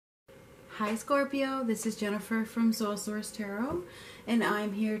Hi Scorpio, this is Jennifer from Soul Source Tarot, and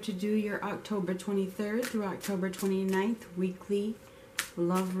I'm here to do your October 23rd through October 29th weekly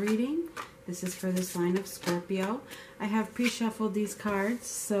love reading. This is for the sign of Scorpio. I have pre-shuffled these cards,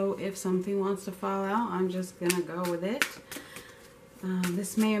 so if something wants to fall out, I'm just going to go with it.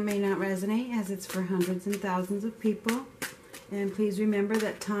 This may or may not resonate, as it's for hundreds and thousands of people. And please remember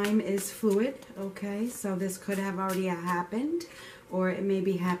that time is fluid, okay? So this could have already happened, or it may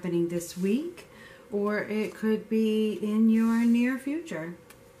be happening this week, or it could be in your near future.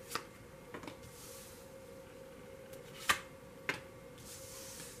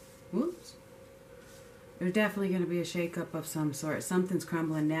 Whoops. There's definitely going to be a shakeup of some sort. Something's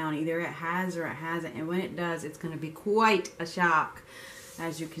crumbling down. Either it has or it hasn't. And when it does, it's going to be quite a shock.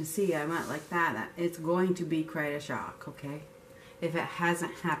 As you can see, I went like that. It's going to be quite a shock, okay? If it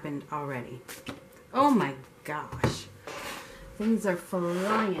hasn't happened already. Oh my gosh. Things are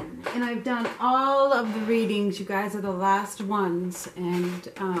flying. And I've done all of the readings. You guys are the last ones.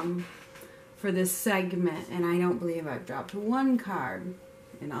 And for this segment. And I don't believe I've dropped one card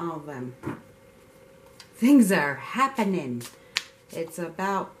in all of them. Things are happening. It's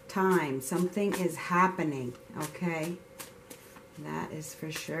about time. Something is happening. Okay? That is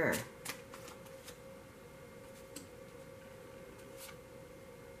for sure.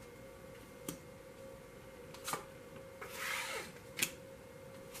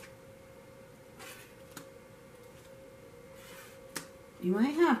 You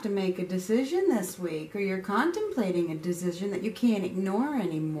might have to make a decision this week, or you're contemplating a decision that you can't ignore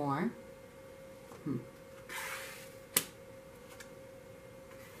anymore.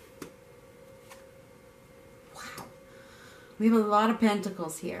 Wow. We have a lot of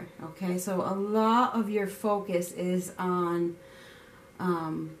pentacles here, okay? So a lot of your focus is on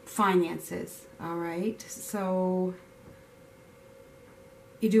finances, all right? So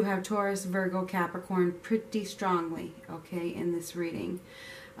you do have Taurus, Virgo, Capricorn pretty strongly, okay, in this reading.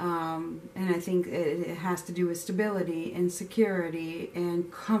 And I think it has to do with stability and security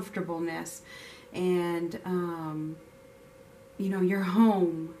and comfortableness and, you know, your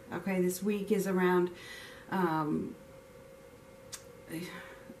home. Okay, this week is around,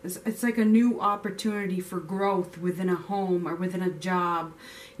 it's like a new opportunity for growth within a home or within a job.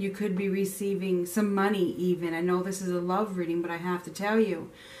 You could be receiving some money even. I know this is a love reading, but I have to tell you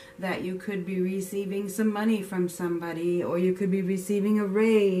that you could be receiving some money from somebody, or you could be receiving a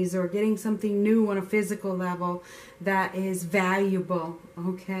raise or getting something new on a physical level that is valuable,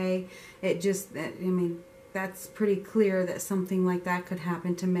 okay? It just, I mean, that's pretty clear that something like that could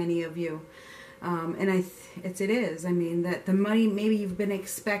happen to many of you. And it is. I mean, that the money, maybe you've been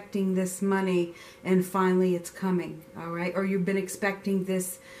expecting this money and finally it's coming, all right? Or you've been expecting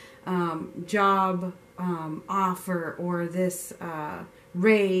this job offer or this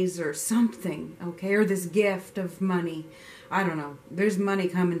raise or something, okay? Or this gift of money. I don't know. There's money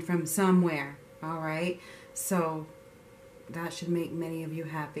coming from somewhere, all right? So that should make many of you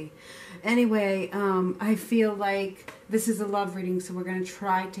happy. Anyway, I feel like this is a love reading, so we're going to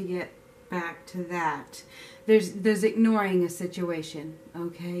try to get back to that. There's ignoring a situation,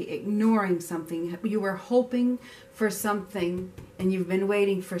 okay? Ignoring something. You were hoping for something and you've been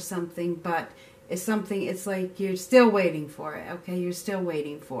waiting for something, but it's something, it's like you're still waiting for it, okay? You're still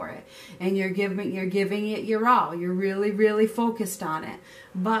waiting for it. And you're giving it your all. You're really, really focused on it.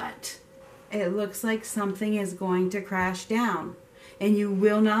 But it looks like something is going to crash down and you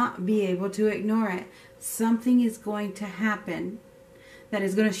will not be able to ignore it. Something is going to happen that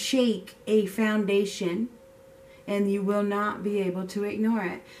is going to shake a foundation, and you will not be able to ignore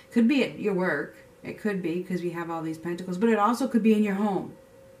it. Could be at your work. It could be, because we have all these pentacles. But it also could be in your home.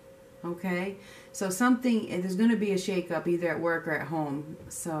 Okay? So there's going to be a shake-up either at work or at home.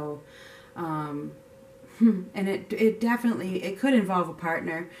 So, and it definitely, it could involve a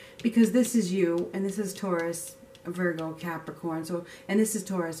partner, because this is you, and this is Taurus, Virgo, Capricorn. So, and this is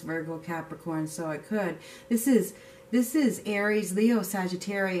Taurus, Virgo, Capricorn. So it could. This is Aries, Leo,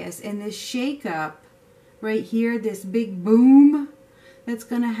 Sagittarius, and this shakeup right here, this big boom that's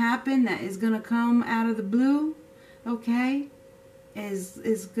going to happen, that is going to come out of the blue, okay,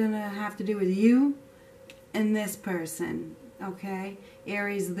 is going to have to do with you and this person, okay,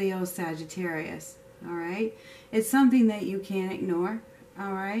 Aries, Leo, Sagittarius, all right. It's something that you can't ignore,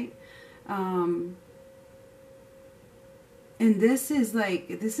 all right. And this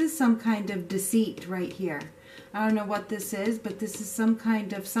is some kind of deceit right here. I don't know what this is, but this is some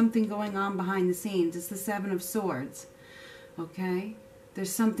kind of something going on behind the scenes. It's the Seven of Swords. Okay?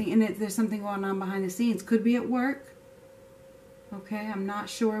 There's something in it. There's something going on behind the scenes. Could be at work. Okay? I'm not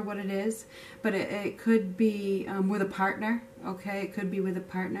sure what it is, but it could be with a partner. Okay? It could be with a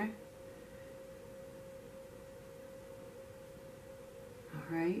partner.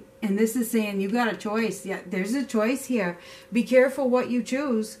 right? And this is saying you got a choice. Yeah, there's a choice here. Be careful what you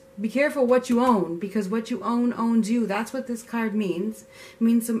choose. Be careful what you own, because what you own owns you. That's what this card means. It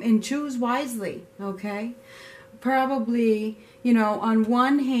means and choose wisely, okay? Probably, you know, on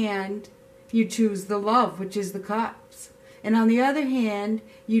one hand, you choose the love, which is the cups. And on the other hand,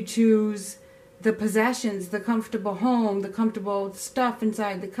 you choose the possessions, the comfortable home, the comfortable stuff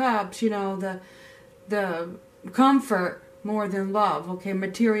inside the cups, you know, the comfort more than love, okay?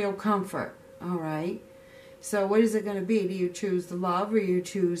 Material comfort, all right? So what is it going to be? Do you choose the love, or you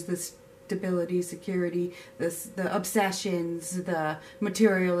choose the stability, security, the obsessions, the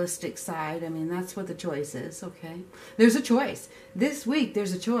materialistic side? I mean, that's what the choice is, okay? There's a choice. This week,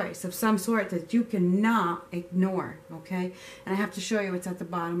 there's a choice of some sort that you cannot ignore, okay? And I have to show you what's at the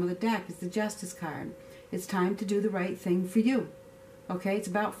bottom of the deck. It's the Justice card. It's time to do the right thing for you, okay? It's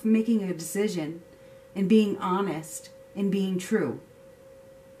about making a decision and being honest and being true.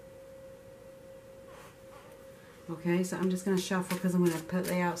 Okay, so I'm just going to shuffle because I'm going to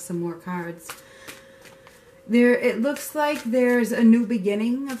lay out some more cards. It looks like there's a new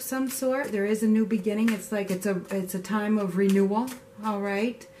beginning of some sort. There is a new beginning. It's like it's a time of renewal. All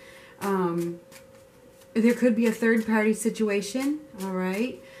right. There could be a third party situation. All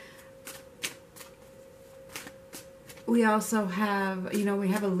right. We also have, you know, we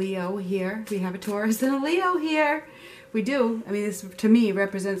have a Leo here. We have a Taurus and a Leo here. We do. I mean, this to me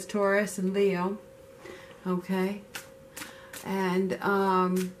represents Taurus and Leo. Okay. And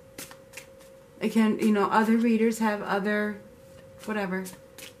again, you know, other readers have other whatever.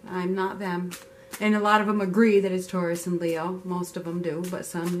 I'm not them. And a lot of them agree that it's Taurus and Leo. Most of them do, but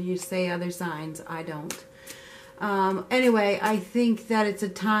some you say other signs. I don't. Anyway, I think that it's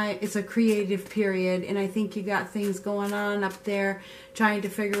a creative period, and I think you got things going on up there trying to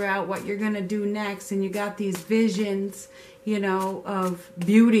figure out what you're going to do next, and you got these visions, you know, of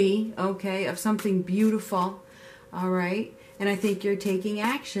beauty, okay, of something beautiful, all right? And I think you're taking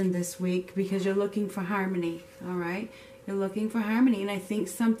action this week because you're looking for harmony, all right? You're looking for harmony, and I think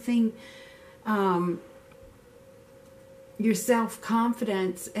something, your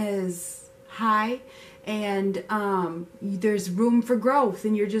self-confidence is high, and there's room for growth,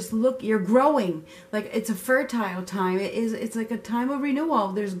 and you're growing. Like it's a fertile time. It's like a time of renewal.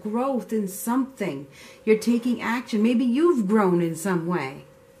 There's growth in something. You're taking action. Maybe you've grown in some way.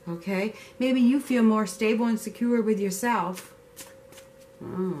 Okay? Maybe you feel more stable and secure with yourself.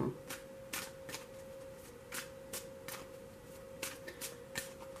 Oh.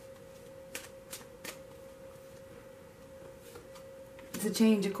 It's a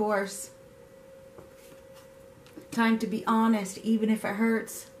change of course. Time to be honest, even if it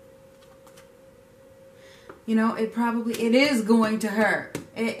hurts. You know, it is going to hurt.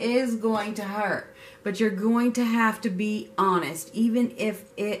 It is going to hurt. But you're going to have to be honest, even if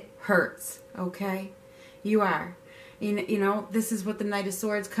it hurts. Okay? You are. You know, this is what the Knight of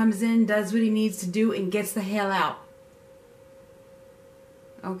Swords comes in, does what he needs to do, and gets the hell out.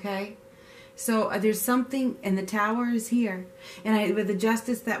 Okay? So there's something, and the Tower is here. And with the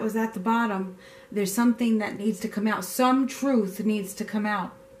Justice that was at the bottom, there's something that needs to come out. Some truth needs to come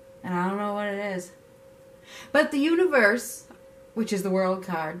out. And I don't know what it is. But the universe, which is the World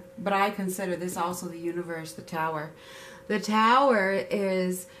card, but I consider this also the universe, the Tower. The Tower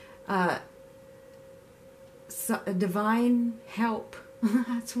is a divine help.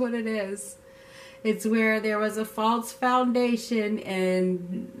 That's what it is. It's where there was a false foundation,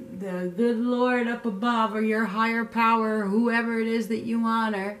 and the good Lord up above, or your higher power, whoever it is that you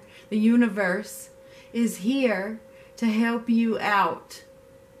honor, the universe, is here to help you out.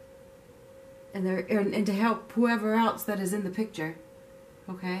 And to help whoever else that is in the picture.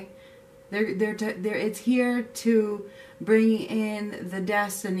 Okay? It's here to bring in the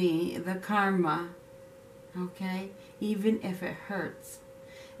destiny, the karma. Okay? Even if it hurts.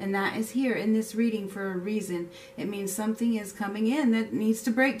 And that is here in this reading for a reason. It means something is coming in that needs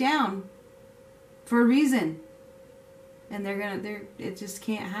to break down for a reason. And it just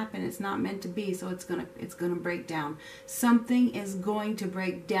can't happen. It's not meant to be, so it's gonna break down. Something is going to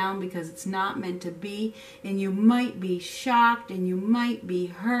break down because it's not meant to be, and you might be shocked, and you might be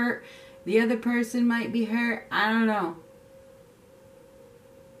hurt. The other person might be hurt. I don't know.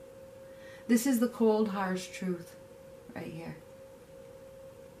 This is the cold, harsh truth right here.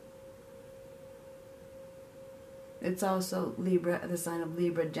 It's also Libra, the sign of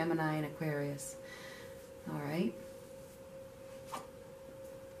Libra, Gemini, and Aquarius. All right.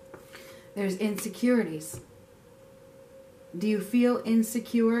 There's insecurities. Do you feel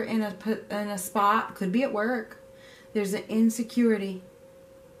insecure in a spot? Could be at work. There's an insecurity.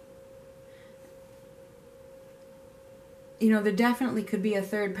 you know, there definitely could be a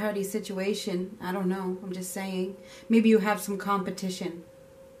third party situation. I don't know. I'm just saying. Maybe you have some competition.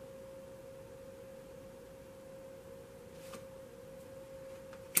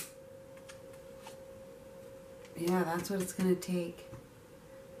 Yeah, that's what it's going to take.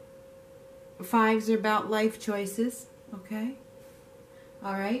 Fives are about life choices. Okay?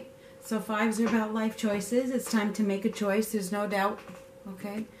 All right? So fives are about life choices. It's time to make a choice. There's no doubt.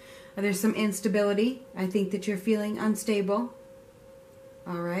 Okay? There's some instability. I think that you're feeling unstable.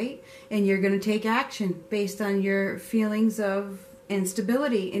 All right? And you're going to take action based on your feelings of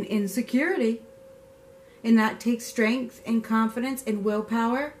instability and insecurity. And that takes strength and confidence and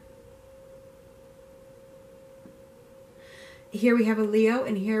willpower. Here we have a Leo,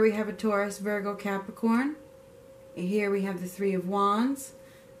 and here we have a Taurus, Virgo, Capricorn. And here we have the Three of Wands.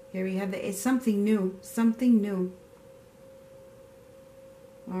 Here we have it's something new. Something new.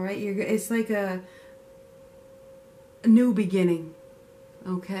 All right, it's like a new beginning,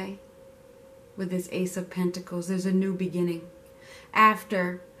 okay? With this Ace of Pentacles, there's a new beginning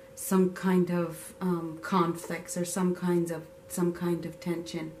after some kind of conflicts or some kind of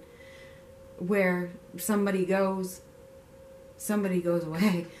tension, where somebody goes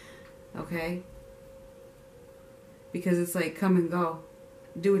away, okay? Because it's like come and go,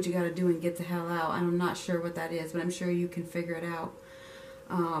 do what you got to do and get the hell out. And I'm not sure what that is, but I'm sure you can figure it out.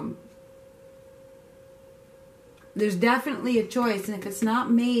 There's definitely a choice, and if it's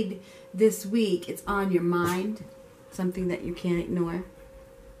not made this week, it's on your mind, something that you can't ignore.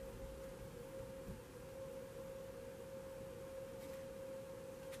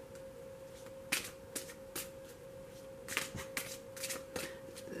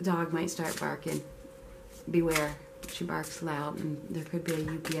 The dog might start barking. Beware, she barks loud, and there could be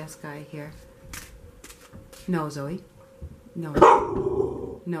a UPS guy here. No, Zoe.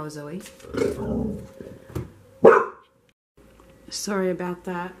 No, Zoe. Sorry about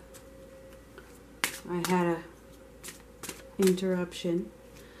that. I had a interruption.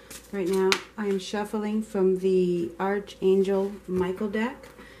 Right now, I am shuffling from the Archangel Michael deck,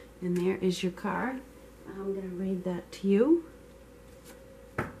 and there is your card. I'm going to read that to you.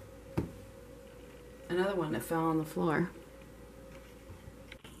 Another one that fell on the floor.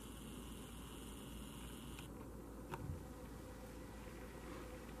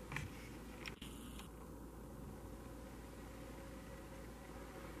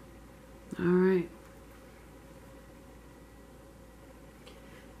 All right.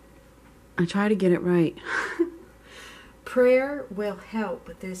 I try to get it right. Prayer will help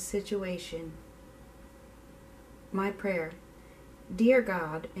with this situation. My prayer. Dear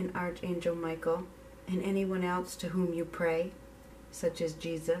God and Archangel Michael, and anyone else to whom you pray, such as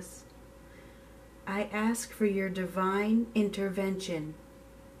Jesus, I ask for your divine intervention.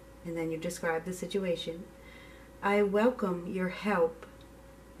 And then you describe the situation. I welcome your help,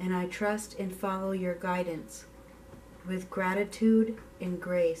 and I trust and follow your guidance with gratitude and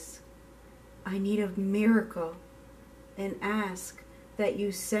grace. I need a miracle and ask that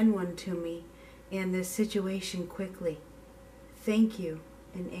you send one to me in this situation quickly. Thank you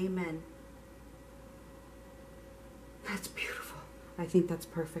and amen. That's beautiful. I think that's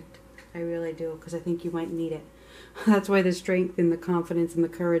perfect. I really do, because I think you might need it. That's why the strength and the confidence and the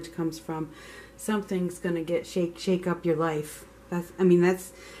courage comes from. Something's going to shake up your life. That's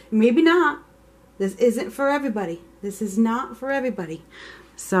maybe not. This isn't for everybody. This is not for everybody.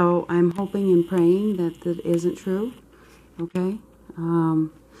 So I'm hoping and praying that that isn't true. Okay?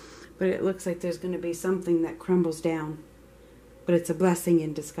 But it looks like there's going to be something that crumbles down. But it's a blessing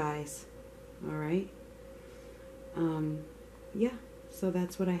in disguise. All right? Yeah. So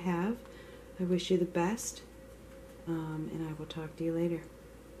that's what I have. I wish you the best. And I will talk to you later.